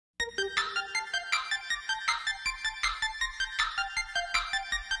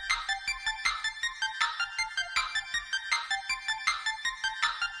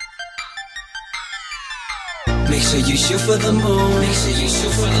Make sure you shoot for the moon. Make sure you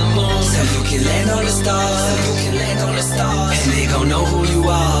shoot for the moon. So you can land on the stars. So you can land on the stars. And they gon' know who you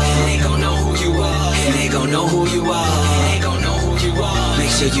are. And they gon' know who you are. And they gon' know who you are. And they gon' know who you are. Make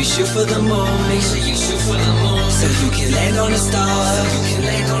sure you shoot for the moon. Make sure you shoot for the moon. So you can land on the stars. So you can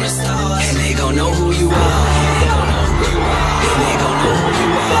land on the stars. And they gon' know who you are. And they gon' know who you are. And they gon' know who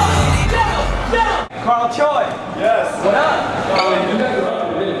you are. Carl Choi. Yes. What up?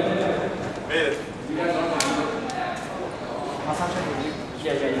 Made it.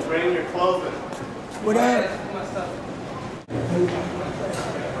 Yeah. Bring your clothing. What up?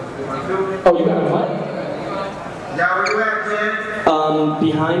 Oh, you got a mic? Yeah, where you at, man?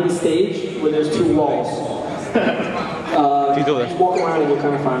 Behind the stage, where there's two walls. Just walk around and you'll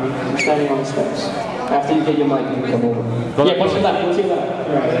kind of find me. I'm standing on the steps. After you get your mic, you can come over. Yeah, what's your left? What's your left?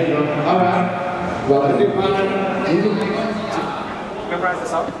 Alright, there you go. Alright. Welcome. Memorize the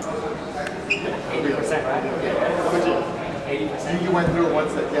song? 80%, right? How much? 80%. You went through it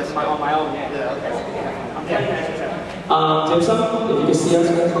once. Yes. On my own, yeah. Yeah, okay. I'm getting it. Vincent, if you can see us.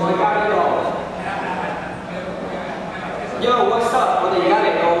 Yo, what's up? Well, you got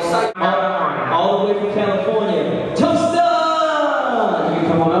it. All the way from California. Toestah! You can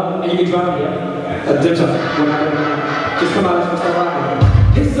come on up and you can drive me up. Just come out and start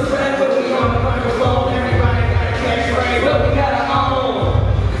rocking. It's the rap, but we on the microphone. Everybody got a catchphrase, but we got our own.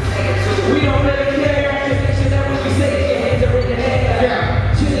 We don't really care. Just that what we say, your hands are in the air.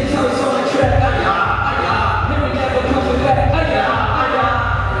 Yeah. She didn't tell us on the track. Then we never coming back.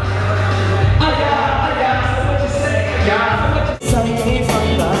 So what you say? Something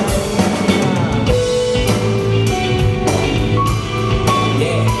from love.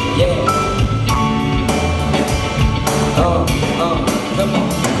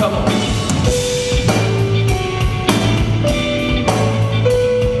 Come on.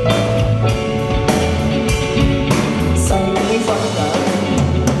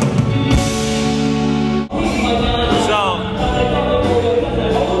 So,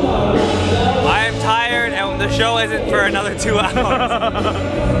 I am tired and the show isn't for another 2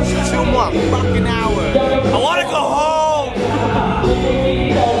 hours. 2 more fucking hours. I want to go home.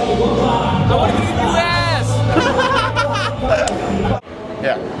 I want to go to the US.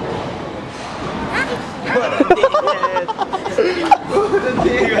 Yeah.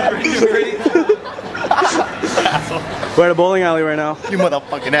 We're at a bowling alley right now. You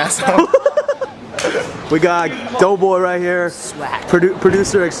motherfucking asshole. We got Doughboy right here.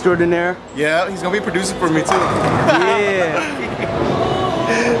 Producer extraordinaire. Yeah, he's gonna be producing for me too. Yeah.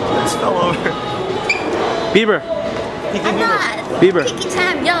 Just fell over. Bieber. I'm not. Bieber.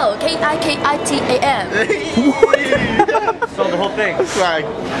 K-I-T-A-M, yo. K-I-K-I-T-A-M. So the whole thing. Like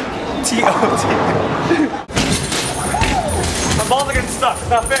T-O-T. My balls are getting stuck. It's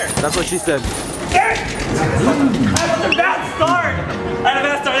not fair. That's what she said. I had a bad start.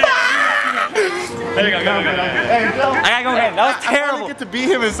 There you go. Hey, Joe. I gotta go again. That was I terrible. get to beat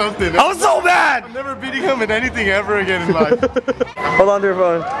him in something. I was so bad. I'm never beating him in anything ever again in life. Hold on to your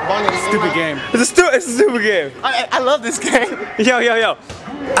phone. Stupid game. It's a stupid game. I love this game. Yo.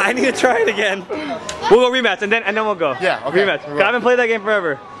 I need to try it again. We'll go rematch and then we'll go. Yeah, okay. Rematch. I haven't played that game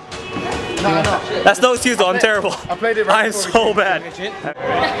forever. No. That's no excuse though. I'm terrible. I played it right I'm so bad.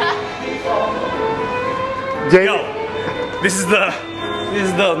 Yo, this is the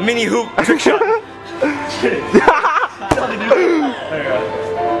mini hoop trick shot.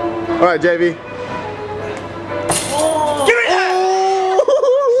 All right, JV. Give me that!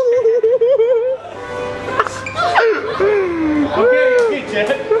 Okay, Jet.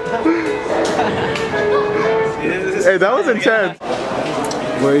 Hey, that was intense.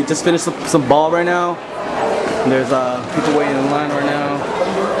 We just finished some ball right now. And there's people waiting in line right now.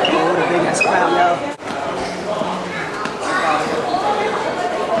 Oh, the big ass crowd, yo.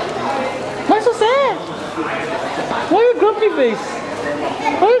 Why so sad? Why are you grumpy face?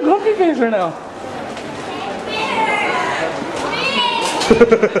 Why are you grumpy face right now?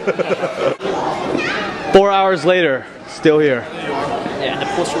 4 hours later, still here. Yeah, the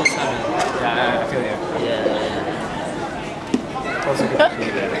poster was coming. Yeah, I feel you. Yeah.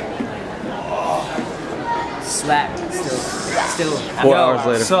 Slack. Still. 4 hours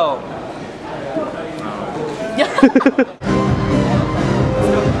later. So.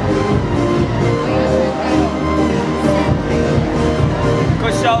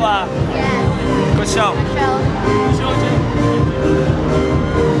 Good show, Good show.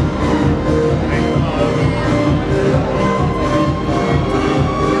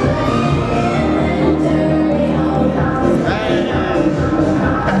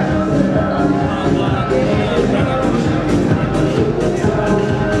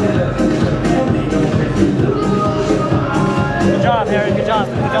 Jared. Good job.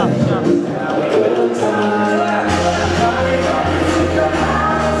 Good job. Good job.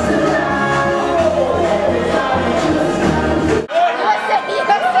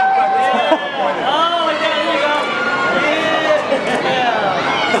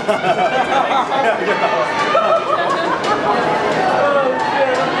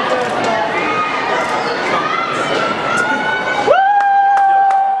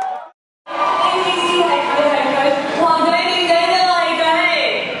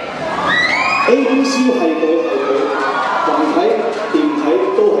 ABC 係佢，橫體、掂體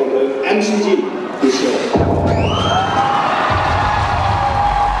都係佢 ，MCG 嘅時候。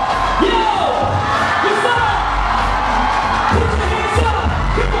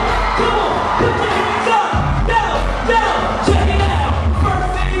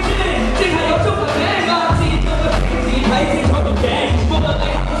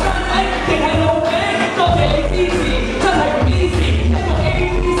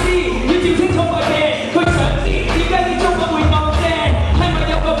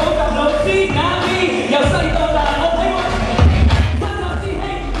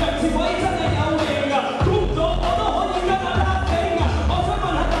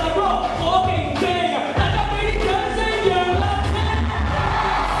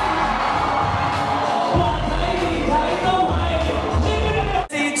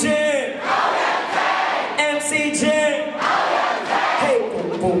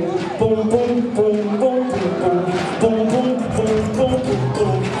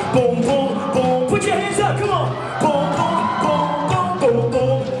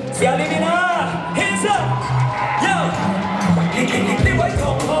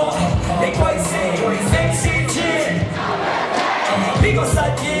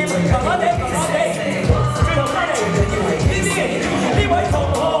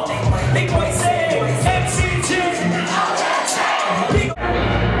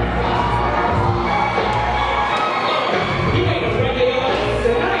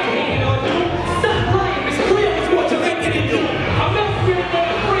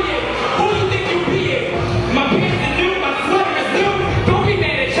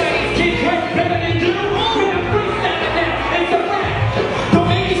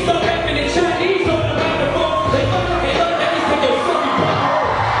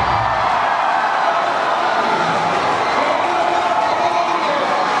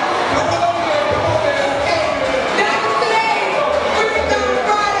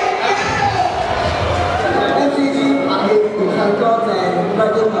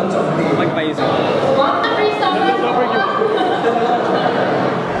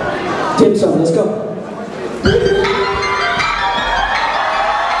Vincent, let's go.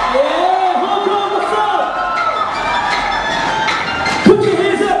 Yeah, Hong Kong, what's up? Put your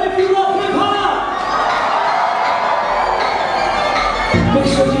hands up if you love hip hop. Make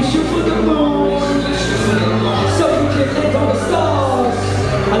sure you shoot for the moon, so you can land on the stars.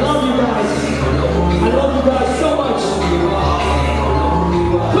 I love you guys. I love you guys so much.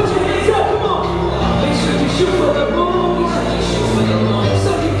 Put your hands up, come on. Make sure you shoot for the moon,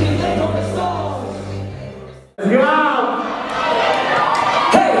 so you can land on the stars.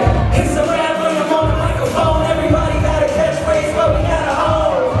 Hey, it's a rap when I'm on the microphone. Everybody got a catchphrase, but we got a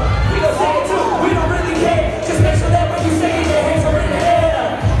home. We gon' say it too, we don't really care. Just make sure that when you say it, your hands are in the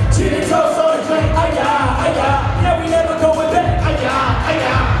air. JIN and Toestah on the drink, ay-ya, ay-ya. Yeah, we never going back, ay-ya,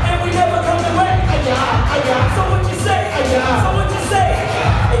 ay-ya. And we never coming back, ay-ya, ay-ya. So what you say, ay-ya, so what you say?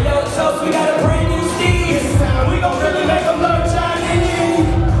 Hey, yo, Toast, we got a brand new Steve. We gon' really make them learn Chinese.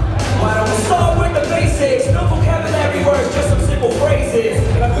 Why don't we start with the basics? No vocabulary words, just some simple phrases.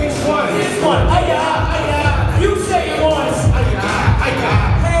 Like which one? This one. Ay-ya, ay-ya. You say it once. Ay-ya, ay-ya.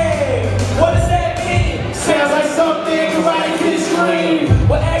 Hey, what does that mean? Sounds like something everybody can scream.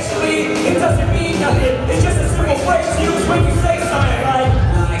 Well, actually, it doesn't mean nothing. It's just a simple phrase used when you say something like,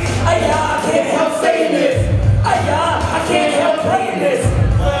 ay-ya, I can't help saying this. Ay-ya, I can't help playing this.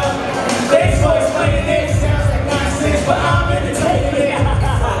 Well, thanks for explaining it. Sounds like nonsense, but I'm entertaining it.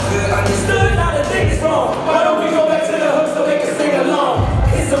 Understood, now the thing is wrong. Why don't we go back to the hook so they can sing along?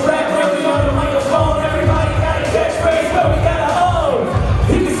 It's a rap where we on the microphone. Everybody got a catchphrase, but we got a home.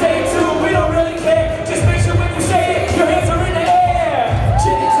 You can say it too, we don't really care. Just make sure when you say it, your hands are in the air.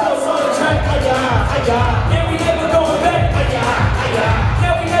 JIN and Toestah on the track, ay-ya, ay-ya. Yeah, we never going back, ay-ya, ay-ya.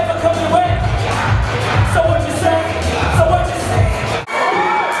 Yeah, we never coming back, ay-ya, ay-ya. So what you say? So what you say?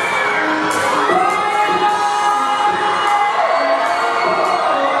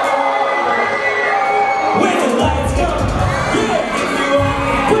 When the lights come, yeah, if you want,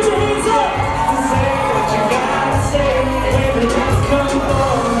 put your hands up to say what you gotta say. When the lights come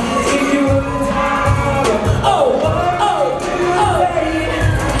on, if you want to oh, oh, oh, hey,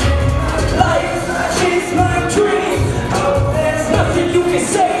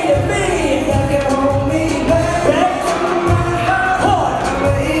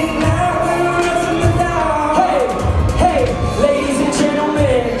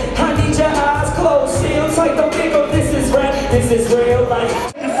 This is real life.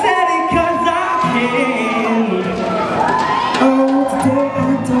 I said it 'cause I can. Oh, today I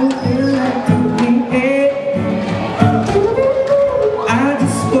don't feel like doing it. I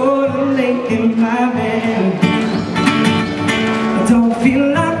just wanna lay in my bed. I don't feel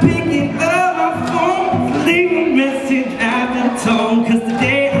like picking up my phone, leave a message at the tone. 'Cause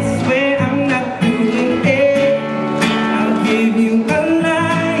today I swear I'm not doing it. I'll give you a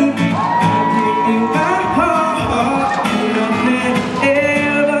night, I'll give you my heart. Nothing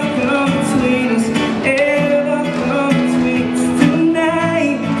ever come between us, ever come between us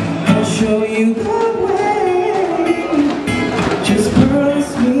tonight. I'll show you the way. Just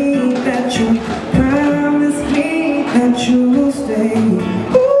promise me that you'll stay.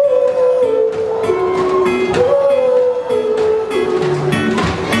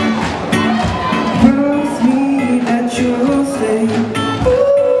 Promise me that you'll stay.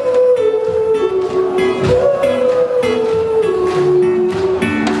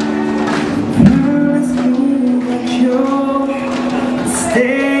 Promise me that you'll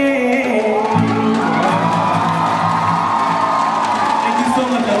stay. Thank you so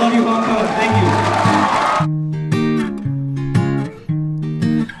much. I love you, Hong Kong. Thank you.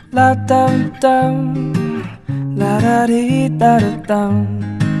 La dum dum, la da dee da da dum.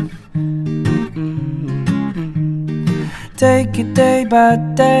 Take it day by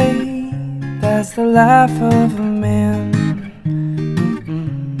day, that's the life of a man.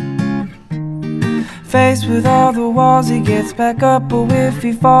 Faced with all the walls, he gets back up, but if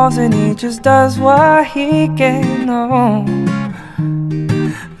he falls, and he just does what he can. Oh,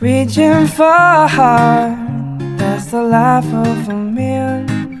 reaching for hard, that's the life of a man.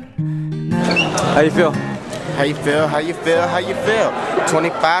 How you feel? How you feel? How you feel? How you feel?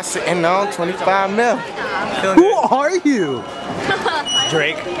 25 sitting on 25 mil. Who are you?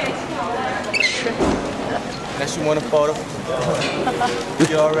 Drake. Unless you want a photo.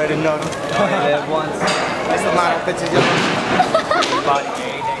 You already know. Only live once. There's a lot of pictures.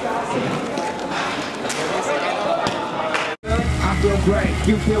 I feel great.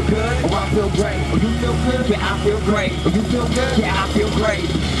 You feel good? Oh, I feel great. Oh, you feel good? Yeah, I feel great. Oh, you feel good? Yeah, I feel great.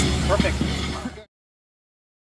 Perfect.